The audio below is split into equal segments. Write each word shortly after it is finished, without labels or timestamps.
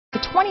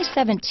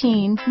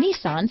2017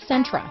 Nissan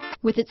Sentra.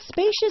 With its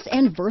spacious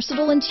and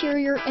versatile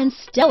interior and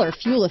stellar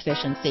fuel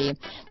efficiency,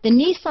 the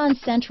Nissan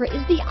Sentra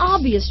is the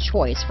obvious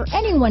choice for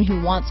anyone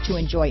who wants to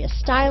enjoy a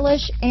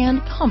stylish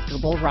and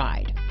comfortable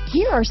ride.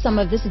 Here are some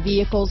of this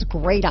vehicle's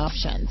great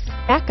options: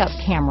 backup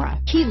camera,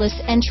 keyless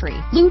entry,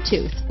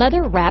 Bluetooth,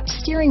 leather-wrapped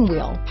steering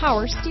wheel,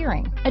 power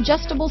steering,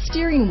 adjustable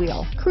steering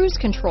wheel, cruise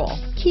control,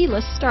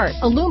 keyless start,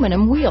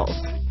 aluminum wheels,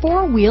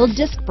 four-wheel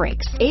disc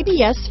brakes,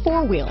 ABS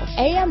four-wheel,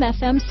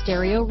 AM/FM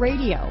stereo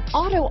radio,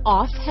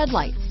 auto-off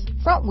headlights,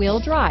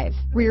 front-wheel drive,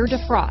 rear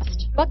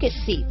defrost, bucket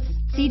seats,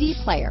 CD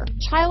player,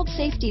 child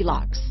safety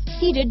locks,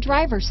 heated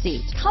driver's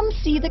seat. Come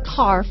see the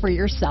car for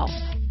yourself.